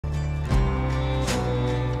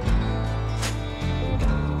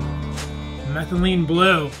Methylene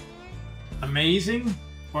blue, amazing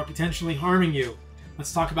or potentially harming you?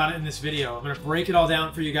 Let's talk about it in this video. I'm going to break it all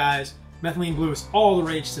down for you guys. Methylene blue is all the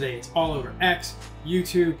rage today. It's all over X,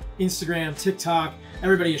 YouTube, Instagram, TikTok.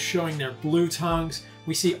 Everybody is showing their blue tongues.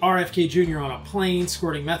 We see RFK Jr. on a plane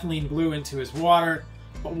squirting methylene blue into his water.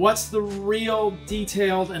 But what's the real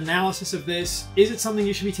detailed analysis of this? Is it something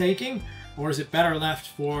you should be taking, or is it better left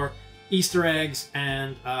for Easter eggs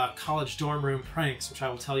and college dorm room pranks, which I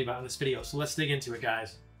will tell you about in this video? So let's dig into it,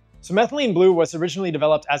 guys. So methylene blue was originally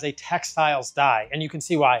developed as a textiles dye, and you can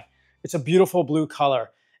see why. It's a beautiful blue color.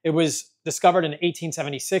 It was discovered in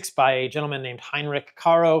 1876 by a gentleman named Heinrich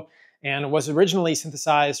Caro, and was originally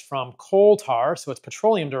synthesized from coal tar, so it's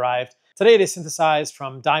petroleum derived. Today it is synthesized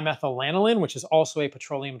from dimethylanolin, which is also a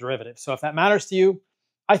petroleum derivative. So if that matters to you,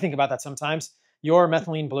 I think about that sometimes. Your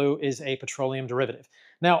methylene blue is a petroleum derivative.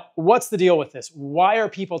 Now, what's the deal with this? Why are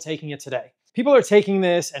people taking it today? People are taking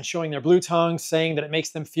this and showing their blue tongues, saying that it makes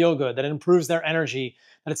them feel good, that it improves their energy,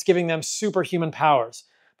 that it's giving them superhuman powers.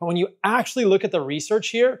 But when you actually look at the research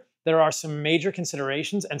here, there are some major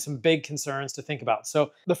considerations and some big concerns to think about.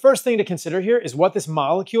 So the first thing to consider here is what this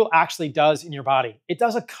molecule actually does in your body. It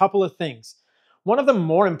does a couple of things. One of the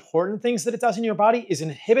more important things that it does in your body is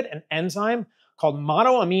inhibit an enzyme called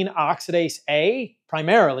monoamine oxidase A.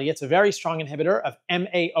 Primarily, it's a very strong inhibitor of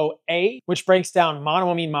MAOA, which breaks down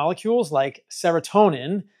monoamine molecules like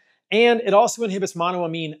serotonin, and it also inhibits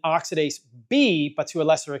monoamine oxidase B, but to a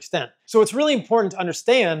lesser extent. So it's really important to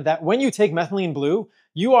understand that when you take methylene blue,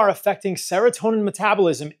 you are affecting serotonin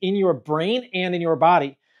metabolism in your brain and in your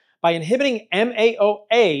body. By inhibiting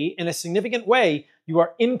MAOA in a significant way, you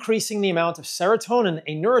are increasing the amount of serotonin,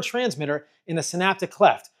 a neurotransmitter, in the synaptic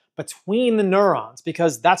cleft, between the neurons,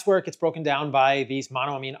 because that's where it gets broken down by these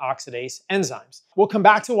monoamine oxidase enzymes. We'll come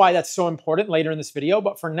back to why that's so important later in this video,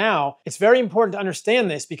 but for now, it's very important to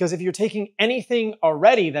understand this, because if you're taking anything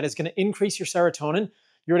already that is going to increase your serotonin,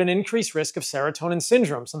 you're at an increased risk of serotonin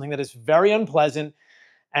syndrome, something that is very unpleasant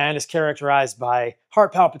and is characterized by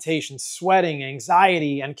heart palpitations, sweating,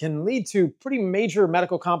 anxiety, and can lead to pretty major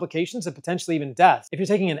medical complications and potentially even death. If you're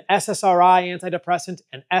taking an SSRI antidepressant,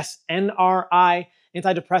 an SNRI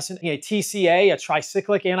antidepressant, a TCA, a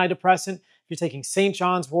tricyclic antidepressant, if you're taking St.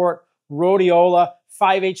 John's wort, rhodiola,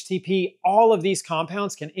 5-HTP, all of these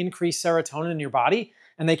compounds can increase serotonin in your body,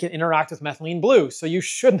 and they can interact with methylene blue. So you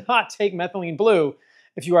should not take methylene blue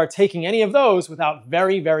if you are taking any of those without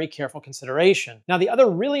very, very careful consideration. Now, the other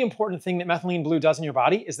really important thing that methylene blue does in your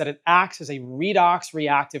body is that it acts as a redox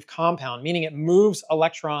reactive compound, meaning it moves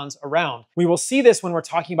electrons around. We will see this when we're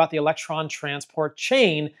talking about the electron transport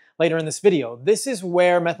chain later in this video. This is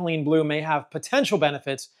where methylene blue may have potential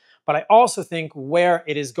benefits, but I also think where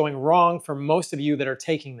it is going wrong for most of you that are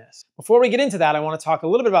taking this. Before we get into that, I want to talk a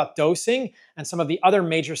little bit about dosing and some of the other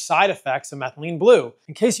major side effects of methylene blue.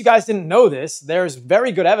 In case you guys didn't know this, there's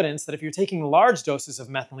very good evidence that if you're taking large doses of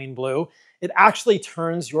methylene blue, it actually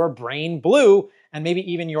turns your brain blue and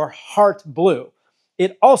maybe even your heart blue.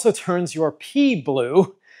 It also turns your pee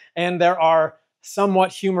blue, and there are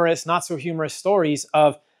somewhat humorous, not so humorous stories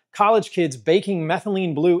of college kids baking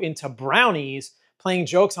methylene blue into brownies, playing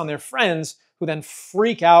jokes on their friends, who then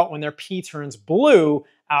freak out when their pee turns blue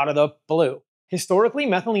out of the blue. Historically,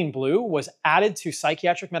 methylene blue was added to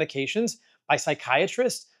psychiatric medications by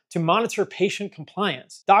psychiatrists to monitor patient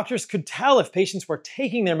compliance. Doctors could tell if patients were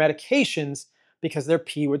taking their medications because their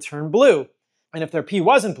pee would turn blue. And if their pee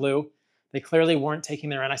wasn't blue, they clearly weren't taking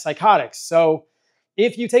their antipsychotics. So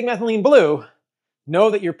if you take methylene blue,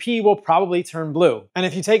 know that your pee will probably turn blue. And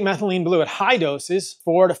if you take methylene blue at high doses,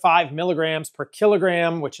 4 to 5 milligrams per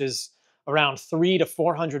kilogram, which is around 300 to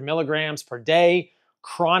 400 milligrams per day,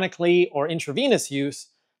 chronically or intravenous use,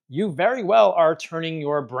 you very well are turning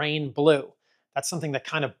your brain blue. That's something that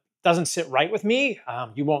kind of doesn't sit right with me.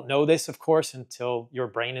 You won't know this, of course, until your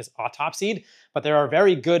brain is autopsied, but there are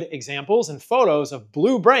very good examples and photos of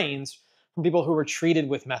blue brains from people who were treated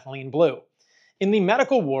with methylene blue. In the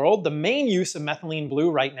medical world, the main use of methylene blue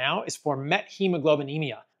right now is for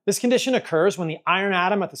methemoglobinemia. This condition occurs when the iron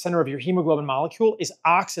atom at the center of your hemoglobin molecule is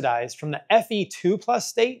oxidized from the Fe2+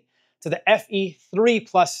 state to the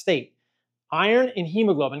Fe3+ state. Iron in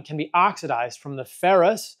hemoglobin can be oxidized from the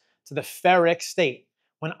ferrous to the ferric state.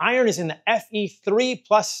 When iron is in the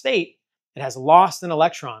Fe3+ state, it has lost an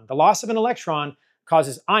electron. The loss of an electron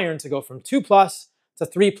causes iron to go from 2+ to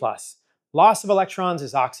 3+. Loss of electrons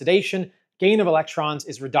is oxidation. Gain of electrons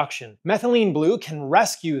is reduction. Methylene blue can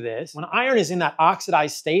rescue this. When iron is in that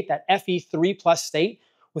oxidized state, that Fe3+ state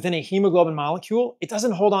within a hemoglobin molecule, it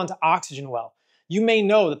doesn't hold on to oxygen well. You may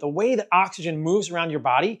know that the way that oxygen moves around your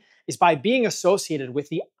body is by being associated with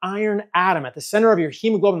the iron atom at the center of your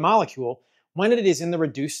hemoglobin molecule, when it is in the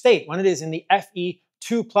reduced state, when it is in the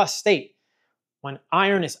Fe2+ state. When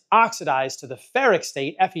iron is oxidized to the ferric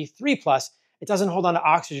state, Fe3+, it doesn't hold on to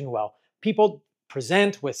oxygen well. People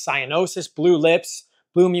present with cyanosis, blue lips,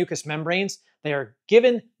 blue mucous membranes. They are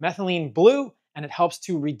given methylene blue, and it helps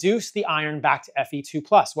to reduce the iron back to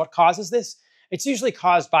Fe2+. What causes this? It's usually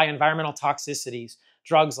caused by environmental toxicities.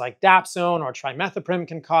 Drugs like dapsone or trimethoprim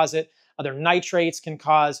can cause it. Other nitrates can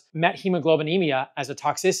cause methemoglobinemia as a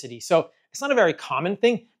toxicity. So it's not a very common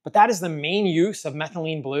thing, but that is the main use of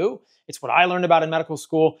methylene blue. It's what I learned about in medical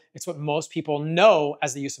school. It's what most people know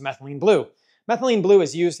as the use of methylene blue. Methylene blue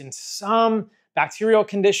is used in some bacterial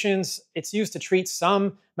conditions. It's used to treat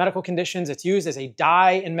some medical conditions. It's used as a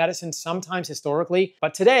dye in medicine, sometimes historically.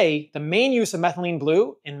 But today, the main use of methylene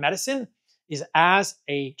blue in medicine is as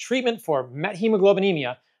a treatment for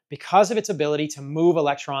methemoglobinemia because of its ability to move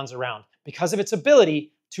electrons around, because of its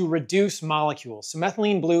ability to reduce molecules. So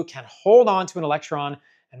methylene blue can hold on to an electron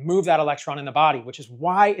and move that electron in the body, which is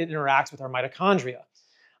why it interacts with our mitochondria.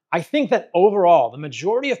 I think that overall, the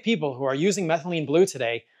majority of people who are using methylene blue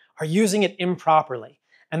today are using it improperly,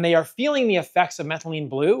 and they are feeling the effects of methylene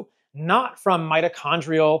blue not from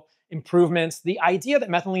mitochondrial improvements. The idea that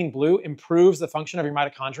methylene blue improves the function of your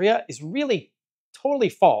mitochondria is really totally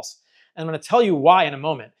false. And I'm going to tell you why in a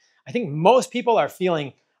moment. I think most people are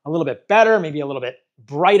feeling a little bit better, maybe a little bit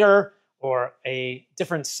brighter, or a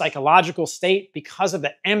different psychological state because of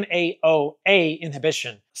the MAOA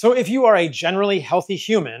inhibition. So if you are a generally healthy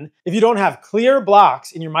human, if you don't have clear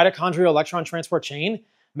blocks in your mitochondrial electron transport chain,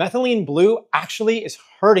 methylene blue actually is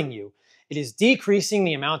hurting you. It is decreasing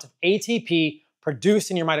the amount of ATP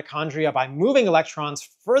produced in your mitochondria by moving electrons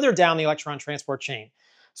further down the electron transport chain.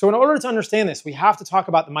 So in order to understand this, we have to talk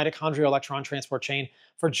about the mitochondrial electron transport chain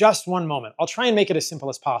for just one moment. I'll try and make it as simple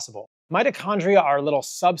as possible. Mitochondria are little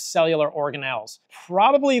subcellular organelles,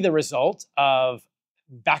 probably the result of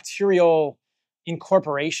bacterial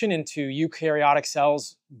incorporation into eukaryotic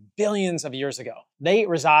cells billions of years ago. They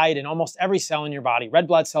reside in almost every cell in your body. Red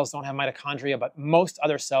blood cells don't have mitochondria, but most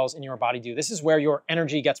other cells in your body do. This is where your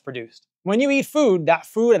energy gets produced. When you eat food, that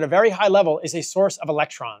food at a very high level is a source of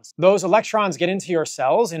electrons. Those electrons get into your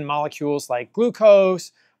cells in molecules like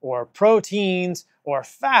glucose or proteins or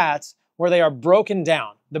fats where they are broken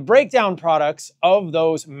down. The breakdown products of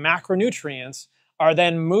those macronutrients are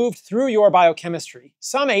then moved through your biochemistry.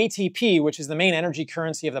 Some ATP, which is the main energy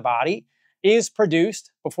currency of the body, is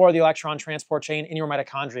produced before the electron transport chain in your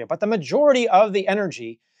mitochondria. But the majority of the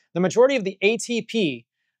energy, the majority of the ATP,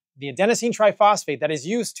 the adenosine triphosphate that is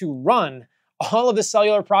used to run all of the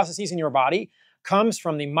cellular processes in your body, comes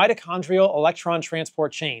from the mitochondrial electron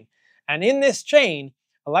transport chain. And in this chain,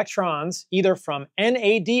 electrons, either from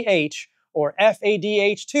NADH or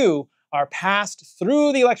FADH2, are passed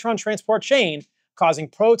through the electron transport chain, causing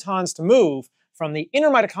protons to move from the inner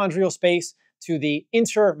mitochondrial space to the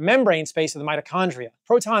intermembrane space of the mitochondria.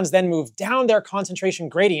 Protons then move down their concentration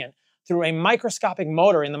gradient through a microscopic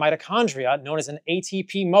motor in the mitochondria known as an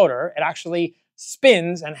ATP motor. It actually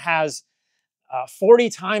spins and has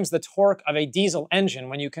 40 times the torque of a diesel engine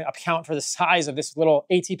when you can account for the size of this little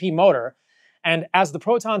ATP motor. And as the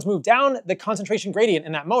protons move down the concentration gradient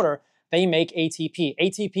in that motor, they make ATP.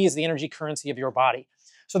 ATP is the energy currency of your body.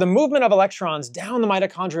 So the movement of electrons down the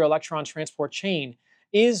mitochondrial electron transport chain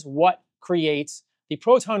is what creates the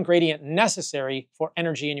proton gradient necessary for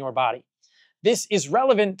energy in your body. This is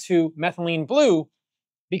relevant to methylene blue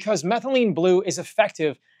because methylene blue is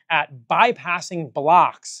effective at bypassing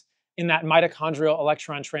blocks in that mitochondrial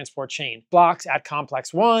electron transport chain. Blocks at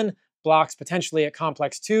complex 1, blocks potentially at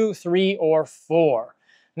complex 2, 3, or 4.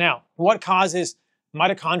 Now, what causes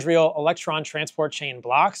mitochondrial electron transport chain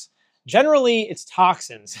blocks? Generally, it's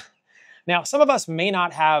toxins. Now, some of us may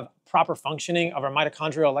not have proper functioning of our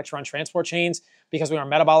mitochondrial electron transport chains because we are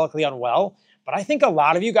metabolically unwell, but I think a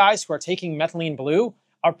lot of you guys who are taking methylene blue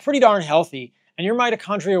are pretty darn healthy and your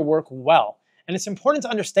mitochondria work well. And it's important to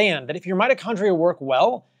understand that if your mitochondria work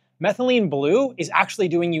well, methylene blue is actually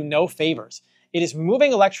doing you no favors. It is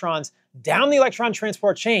moving electrons down the electron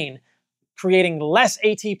transport chain, creating less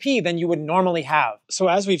ATP than you would normally have. So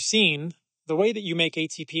as we've seen, the way that you make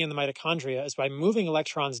ATP in the mitochondria is by moving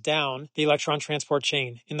electrons down the electron transport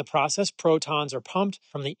chain. In the process, protons are pumped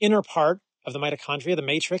from the inner part of the mitochondria, the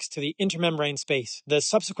matrix, to the intermembrane space. The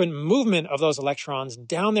subsequent movement of those electrons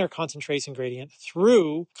down their concentration gradient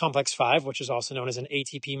through complex 5, which is also known as an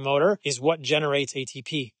ATP motor, is what generates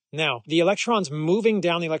ATP. Now, the electrons moving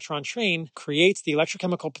down the electron train creates the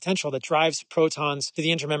electrochemical potential that drives protons to the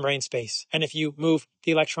intermembrane space. And if you move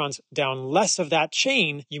the electrons down less of that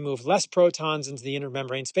chain, you move less protons into the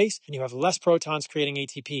intermembrane space, and you have less protons creating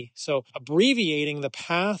ATP. So abbreviating the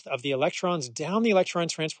path of the electrons down the electron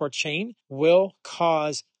transport chain will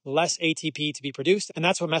cause less ATP to be produced. And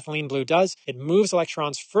that's what methylene blue does. It moves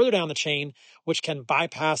electrons further down the chain, which can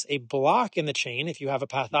bypass a block in the chain if you have a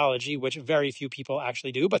pathology, which very few people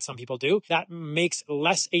actually do, but some people do. That makes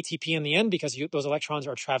less ATP in the end because those electrons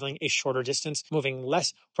are traveling a shorter distance, moving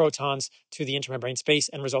less protons to the intermembrane space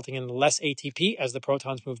and resulting in less ATP as the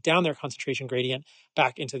protons move down their concentration gradient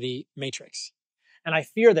back into the matrix. And I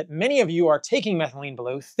fear that many of you are taking methylene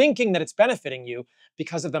blue thinking that it's benefiting you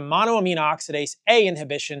because of the monoamine oxidase A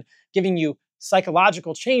inhibition giving you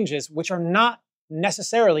psychological changes which are not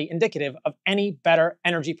necessarily indicative of any better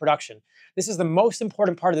energy production. This is the most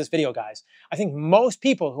important part of this video, guys. I think most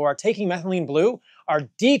people who are taking methylene blue are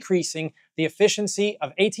decreasing the efficiency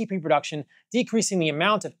of ATP production, decreasing the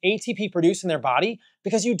amount of ATP produced in their body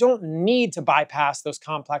because you don't need to bypass those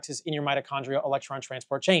complexes in your mitochondrial electron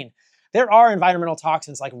transport chain. There are environmental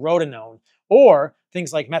toxins like rhodonone or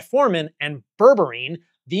things like metformin and berberine.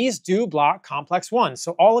 These do block complex 1.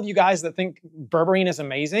 So all of you guys that think berberine is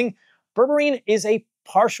amazing, berberine is a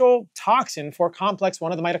partial toxin for complex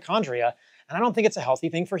 1 of the mitochondria, and I don't think it's a healthy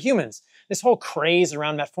thing for humans. This whole craze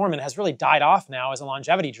around metformin has really died off now as a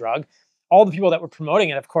longevity drug. All the people that were promoting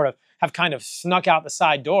it have kind of snuck out the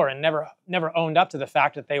side door and never owned up to the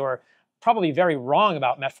fact that they were probably very wrong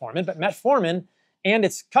about metformin. But metformin and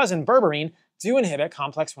its cousin berberine do inhibit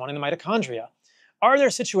complex 1 in the mitochondria. Are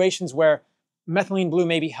there situations where methylene blue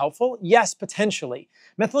may be helpful? Yes, potentially.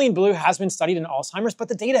 Methylene blue has been studied in Alzheimer's, but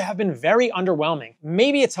the data have been very underwhelming.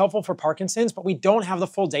 Maybe it's helpful for Parkinson's, but we don't have the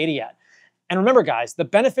full data yet. And remember, guys, the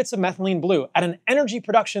benefits of methylene blue at an energy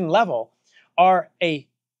production level are a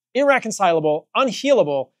irreconcilable,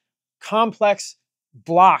 unhealable, complex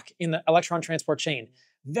block in the electron transport chain.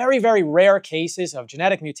 Very, very rare cases of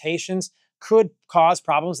genetic mutations could cause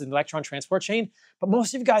problems in the electron transport chain, but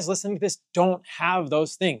most of you guys listening to this don't have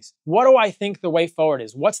those things. What do I think the way forward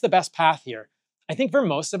is? What's the best path here? I think for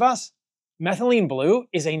most of us, methylene blue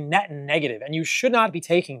is a net negative, and you should not be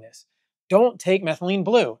taking this. Don't take methylene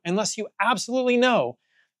blue unless you absolutely know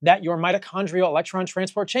that your mitochondrial electron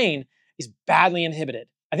transport chain is badly inhibited.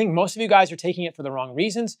 I think most of you guys are taking it for the wrong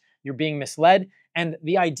reasons. You're being misled, and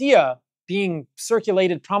the idea being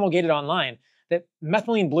circulated, promulgated online, that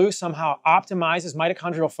methylene blue somehow optimizes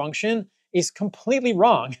mitochondrial function is completely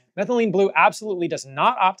wrong. Methylene blue absolutely does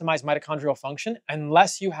not optimize mitochondrial function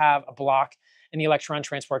unless you have a block in the electron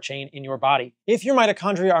transport chain in your body. If your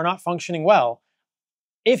mitochondria are not functioning well,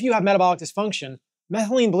 if you have metabolic dysfunction,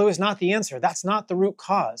 methylene blue is not the answer. That's not the root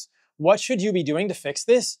cause. What should you be doing to fix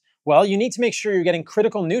this? Well, you need to make sure you're getting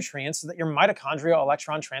critical nutrients so that your mitochondrial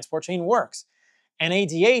electron transport chain works.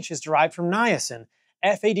 NADH is derived from niacin.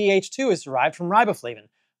 FADH2 is derived from riboflavin.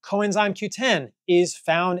 Coenzyme Q10 is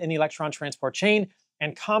found in the electron transport chain,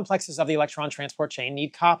 and complexes of the electron transport chain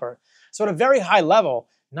need copper. So at a very high level,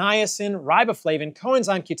 niacin, riboflavin,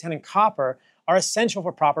 coenzyme Q10, and copper are essential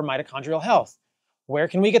for proper mitochondrial health. Where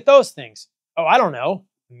can we get those things? Oh, I don't know.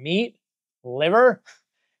 Meat? Liver?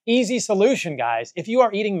 Easy solution, guys. If you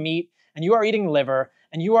are eating meat and you are eating liver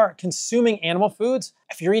and you are consuming animal foods,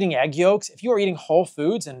 if you're eating egg yolks, if you are eating whole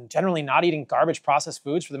foods and generally not eating garbage processed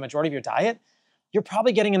foods for the majority of your diet, you're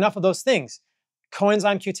probably getting enough of those things.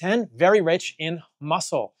 Coenzyme Q10, very rich in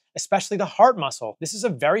muscle, especially the heart muscle. This is a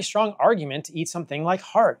very strong argument to eat something like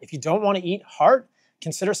heart. If you don't want to eat heart,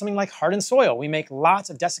 consider something like heart and soil. We make lots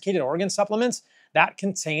of desiccated organ supplements that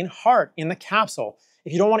contain heart in the capsule.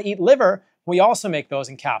 If you don't want to eat liver, we also make those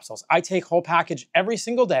in capsules. I take whole package every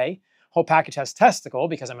single day. Whole package has testicle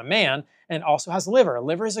because I'm a man, and also has liver.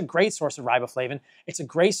 Liver is a great source of riboflavin. It's a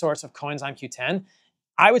great source of coenzyme Q10.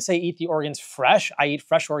 I would say eat the organs fresh. I eat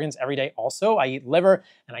fresh organs every day also. I eat liver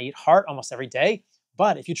and I eat heart almost every day.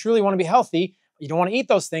 But if you truly want to be healthy, you don't want to eat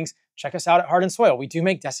those things, check us out at Heart and Soil. We do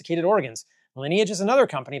make desiccated organs. Lineage is another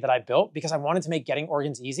company that I built because I wanted to make getting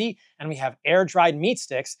organs easy, and we have air-dried meat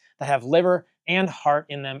sticks that have liver and heart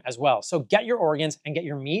in them as well. So get your organs and get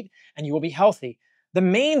your meat, and you will be healthy. The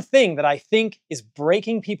main thing that I think is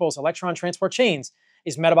breaking people's electron transport chains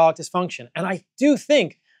is metabolic dysfunction. And I do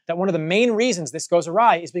think that one of the main reasons this goes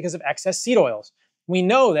awry is because of excess seed oils. We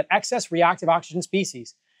know that excess reactive oxygen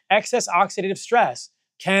species, excess oxidative stress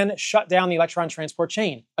can shut down the electron transport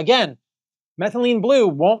chain. Again, methylene blue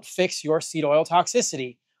won't fix your seed oil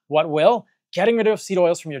toxicity. What will? Getting rid of seed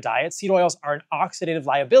oils from your diet. Seed oils are an oxidative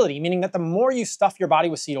liability, meaning that the more you stuff your body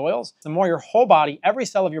with seed oils, the more your whole body, every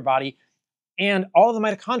cell of your body, And all of the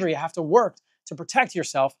mitochondria have to work to protect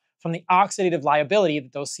yourself from the oxidative liability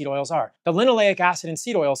that those seed oils are. The linoleic acid in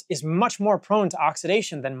seed oils is much more prone to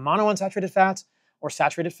oxidation than monounsaturated fats or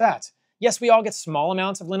saturated fats. Yes, we all get small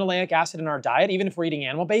amounts of linoleic acid in our diet, even if we're eating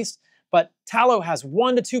animal-based, but tallow has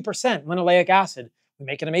 1 to 2% linoleic acid. We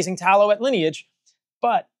make an amazing tallow at Lineage,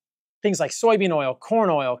 but things like soybean oil,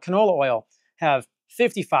 corn oil, canola oil have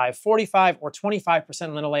 55, 45, or 25%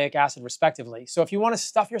 linoleic acid respectively. So if you want to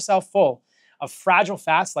stuff yourself full of fragile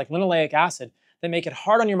fats like linoleic acid that make it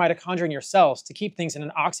hard on your mitochondria and your cells to keep things in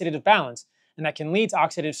an oxidative balance, and that can lead to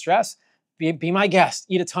oxidative stress, be my guest,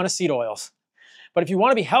 eat a ton of seed oils. But if you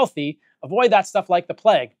want to be healthy, avoid that stuff like the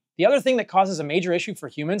plague. The other thing that causes a major issue for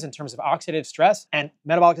humans in terms of oxidative stress and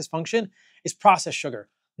metabolic dysfunction is processed sugar,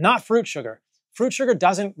 not fruit sugar. Fruit sugar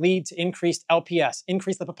doesn't lead to increased LPS,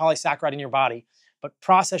 increased lipopolysaccharide in your body, but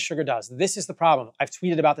processed sugar does. This is the problem. I've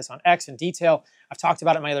tweeted about this on X in detail. I've talked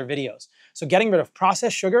about it in my other videos. So getting rid of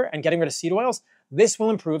processed sugar and getting rid of seed oils, this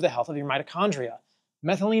will improve the health of your mitochondria.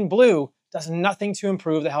 Methylene blue does nothing to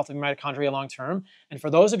improve the health of your mitochondria long term. And for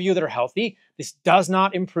those of you that are healthy, this does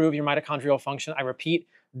not improve your mitochondrial function. I repeat,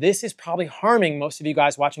 this is probably harming most of you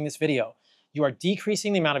guys watching this video. You are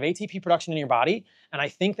decreasing the amount of ATP production in your body, and I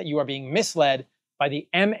think that you are being misled by the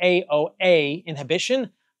MAOA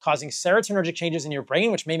inhibition, causing serotonergic changes in your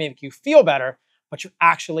brain, which may make you feel better, but you're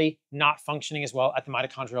actually not functioning as well at the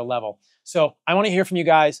mitochondrial level. So I want to hear from you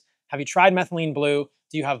guys. Have you tried methylene blue?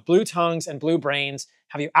 Do you have blue tongues and blue brains?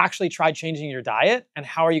 Have you actually tried changing your diet? And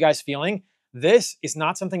how are you guys feeling? This is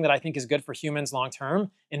not something that I think is good for humans long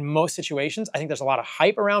term in most situations. I think there's a lot of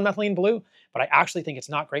hype around methylene blue, but I actually think it's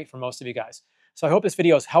not great for most of you guys. So I hope this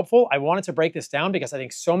video is helpful. I wanted to break this down because I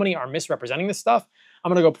think so many are misrepresenting this stuff. I'm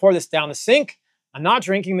gonna go pour this down the sink. I'm not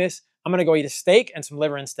drinking this. I'm gonna go eat a steak and some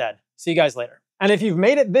liver instead. See you guys later. And if you've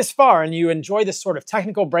made it this far and you enjoy this sort of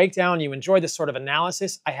technical breakdown, you enjoy this sort of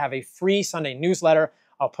analysis, I have a free Sunday newsletter.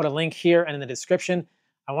 I'll put a link here and in the description.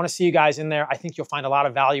 I want to see you guys in there. I think you'll find a lot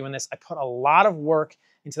of value in this. I put a lot of work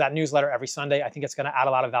into that newsletter every Sunday. I think it's going to add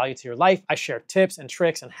a lot of value to your life. I share tips and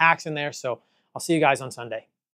tricks and hacks in there. So I'll see you guys on Sunday.